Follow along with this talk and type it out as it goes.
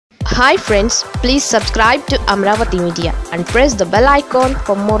Hi friends, please subscribe to Amaravathi Media and press the bell icon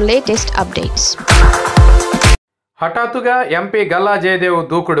for more latest updates. హఠాత్తుగా MP Galla Jayadev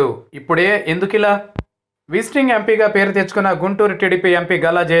దూకుడు ఇప్పుడే ఎందుకిలా? Visiting ఎంపీగా పేరు తెచ్చుకున్న గుంటూరు టీడీపీ ఎంపీ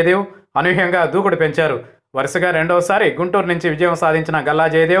గల్లా జయదేవ్ అనూహ్యంగా దూకుడు పెంచారు. వరుసగా రెండోసారి గుంటూరు నుంచి విజయం సాధించిన గల్లా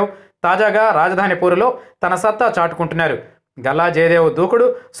జయదేవ్ తాజాగా రాజధాని పూరులో తన సత్తా చాటుకుంటున్నారు. గల్లా జయదేవ్ దూకుడు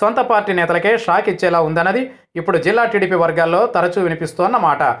సొంత పార్టీ నేతలకే షాక్ ఇచ్చేలా ఉందన్నది ఇప్పుడు జిల్లా టీడీపీ వర్గాల్లో తరచూ వినిపిస్తోన్న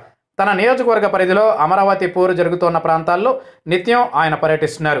మాట. తన నియోజకవర్గ పరిధిలో అమరావతి పోరు జరుగుతోన్న ప్రాంతాల్లో నిత్యం ఆయన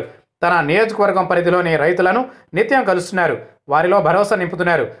పర్యటిస్తున్నారు. తన నియోజకవర్గం పరిధిలోని రైతులను నిత్యం కలుస్తున్నారు. వారిలో భరోసా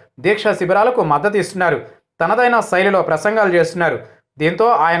నింపుతున్నారు. దీక్షా శిబిరాలకు మద్దతు ఇస్తున్నారు. తనదైన శైలిలో ప్రసంగాలు చేస్తున్నారు. దీంతో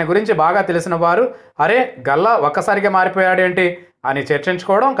ఆయన గురించి బాగా తెలిసిన వారు అరే గల్లా ఒక్కసారిగా మారిపోయాడేంటి అని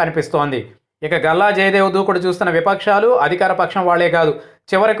చర్చించుకోవడం కనిపిస్తోంది. ఇక గల్లా జయదేవ్ దూకుడు చూస్తున్న విపక్షాలు అధికార పక్షం వాళ్లే కాదు,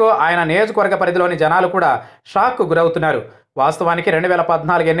 చివరకు ఆయన నియోజకవర్గ పరిధిలోని జనాలు కూడా షాక్కు గురవుతున్నారు. వాస్తవానికి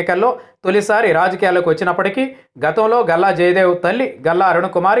 2014 ఎన్నికల్లో తొలిసారి రాజకీయాల్లోకి వచ్చినప్పటికీ గతంలో గల్లా జయదేవ్ తల్లి గల్లా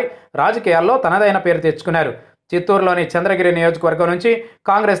అరుణకుమారి రాజకీయాల్లో తనదైన పేరు తెచ్చుకున్నారు. చిత్తూరులోని చంద్రగిరి నియోజకవర్గం నుంచి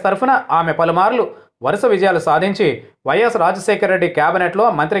కాంగ్రెస్ తరఫున ఆమె పలుమార్లు వరుస విజయాలు సాధించి వైఎస్ రాజశేఖర రెడ్డి కేబినెట్లో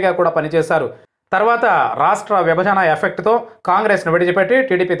మంత్రిగా కూడా పనిచేశారు. తర్వాత రాష్ట్ర విభజన ఎఫెక్ట్తో కాంగ్రెస్ను విడిచిపెట్టి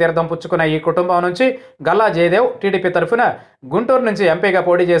టీడీపీ తీర్థం పుచ్చుకున్న ఈ కుటుంబం నుంచి గల్లా జయదేవ్ టీడీపీ తరఫున గుంటూరు నుంచి ఎంపీగా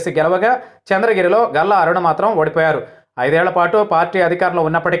పోటీ చేసి గెలవగా చంద్రగిరిలో గల్లా అరుణ మాత్రం ఓడిపోయారు. 5 ఏళ్ల పాటు పార్టీ అధికారంలో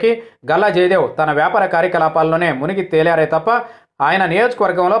ఉన్నప్పటికీ గల్లా జయదేవ్ తన వ్యాపార కార్యకలాపాల్లోనే మునిగి తేలారే తప్ప ఆయన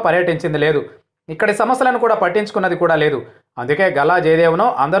నియోజకవర్గంలో పర్యటించింది లేదు. ఇక్కడి సమస్యలను కూడా పట్టించుకున్నది కూడా లేదు. అందుకే గల్లా జయదేవ్ను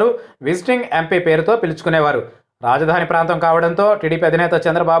అందరూ విజిటింగ్ ఎంపీ పేరుతో పిలుచుకునేవారు. రాజధాని ప్రాంతం కావడంతో టీడీపీ అధినేత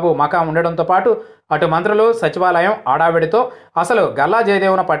చంద్రబాబు మకాం ఉండడంతో పాటు అటు మంత్రులు సచివాలయం ఆడావిడితో అసలు గల్లా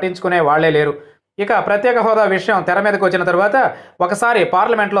జయదేవ్ను పట్టించుకునే వాళ్లే లేరు. ఇక ప్రత్యేక హోదా విషయం తెర మీదకు వచ్చిన తర్వాత ఒకసారి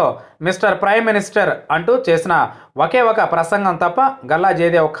పార్లమెంట్లో మిస్టర్ ప్రైమ్ మినిస్టర్ అంటూ చేసిన ఒకే ఒక ప్రసంగం తప్ప గల్లా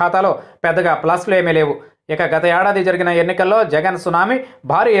జయదేవ్ ఖాతాలో పెద్దగా ప్లస్లు ఏమీ లేవు. ఇక గత ఏడాది జరిగిన ఎన్నికల్లో జగన్ సునామీ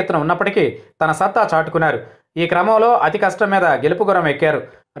భారీ ఎత్తున ఉన్నప్పటికీ తన సత్తా చాటుకున్నారు. ఈ క్రమంలో అతి కష్టం మీద గెలుపు గుర్రం ఎక్కారు.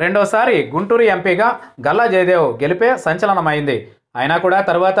 రెండోసారి గుంటూరు ఎంపీగా గల్లా జయదేవ్ గెలిపే సంచలనమైంది. అయినా కూడా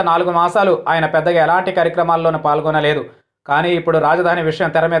తరువాత 4 మాసాలు ఆయన పెద్దగా ఎలాంటి కార్యక్రమాల్లోనూ పాల్గొనలేదు. కానీ ఇప్పుడు రాజధాని విషయం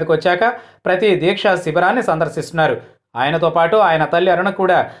తెర మీదకు వచ్చాక ప్రతి దీక్షా శిబిరాన్ని సందర్శిస్తున్నారు. ఆయనతో పాటు ఆయన తల్లి అరుణ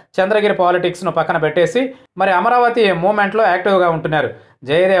కూడా చంద్రగిరి పాలిటిక్స్ను పక్కన పెట్టేసి మరి అమరావతి మూవ్మెంట్లో యాక్టివ్గా ఉంటున్నారు.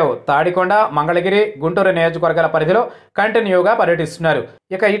 జయదేవ్ తాడికొండ, మంగళగిరి, గుంటూరు నియోజకవర్గాల పరిధిలో కంటిన్యూగా పర్యటిస్తున్నారు.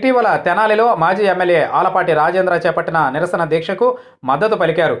 ఇక ఇటీవల తెనాలిలో మాజీ ఎమ్మెల్యే ఆలపాటి రాజేంద్ర చేపట్టిన నిరసన దీక్షకు మద్దతు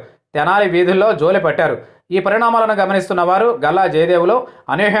పలికారు. తెనాలి వీధుల్లో జోలె పట్టారు. ఈ పరిణామాలను గమనిస్తున్న వారు గల్లా జయదేవ్లో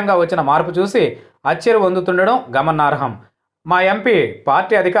అనూహ్యంగా వచ్చిన మార్పు చూసి ఆశ్చర్యం పొందుతుండడం గమనార్హం. మా ఎంపీ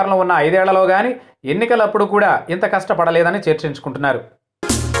పార్టీ అధికారంలో ఉన్న 5 ఏళ్లలో కానీ ఎన్నికలప్పుడు కూడా ఇంత కష్టపడలేదని చర్చించుకుంటున్నారు.